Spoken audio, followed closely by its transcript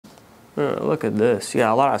Oh, look at this. You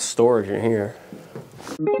got a lot of storage in here.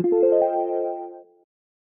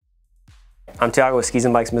 I'm Tiago with Skis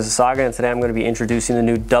and Bikes Mississauga, and today I'm going to be introducing the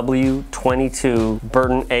new W22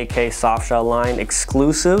 Burton AK Softshell line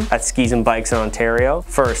exclusive at Skis and Bikes in Ontario.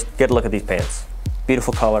 First, get a look at these pants.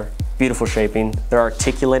 Beautiful color, beautiful shaping. They're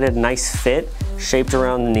articulated, nice fit, shaped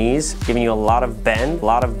around the knees, giving you a lot of bend,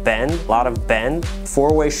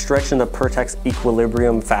 Four-way stretch in the Pertex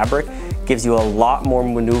Equilibrium fabric gives you a lot more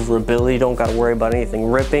maneuverability. You don't got to worry about anything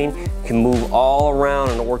ripping. You can move all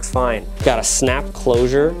around and it works fine. Got a snap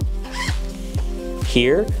closure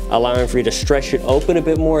here, allowing for you to stretch it open a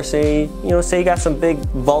bit more. Say you got some big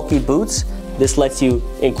bulky boots. This lets you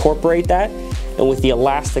incorporate that, and with the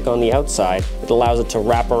elastic on the outside, it allows it to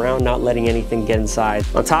wrap around, not letting anything get inside.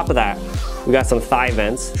 On top of that, we got some thigh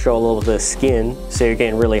vents, show a little bit of skin. Say you're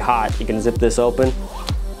getting really hot, you can zip this open,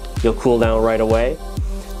 you'll cool down right away.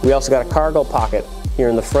 We also got a cargo pocket here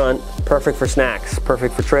in the front, perfect for snacks,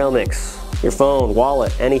 perfect for trail mix, your phone,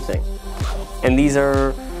 wallet, anything. And these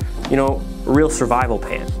are, real survival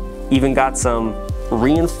pant. Even got some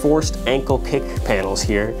reinforced ankle kick panels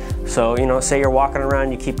here. So, say you're walking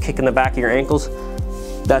around, you keep kicking the back of your ankles,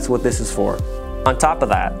 that's what this is for. On top of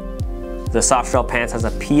that, the Softshell pants has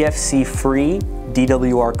a PFC-free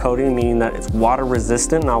DWR coating, meaning that it's water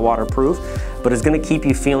resistant, not waterproof, but it's gonna keep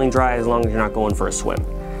you feeling dry as long as you're not going for a swim.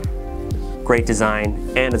 Great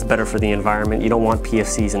design, and it's better for the environment. You don't want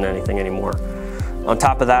PFCs in anything anymore. On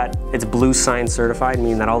top of that, it's Blue Sign certified,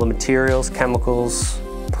 meaning that all the materials, chemicals,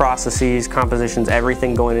 processes, compositions,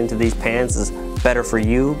 everything going into these pants is better for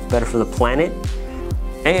you, better for the planet,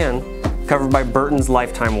 and covered by Burton's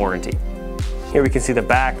lifetime warranty. Here we can see the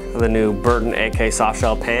back of the new Burton AK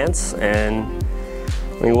Softshell pants, and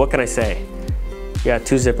what can I say? You got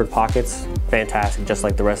two zippered pockets, fantastic, just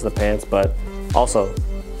like the rest of the pants, but also a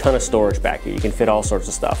ton of storage back here. You can fit all sorts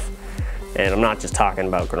of stuff, and I'm not just talking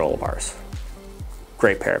about granola bars.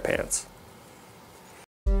 Great pair of pants.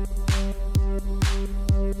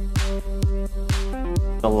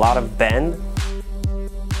 A lot of bend,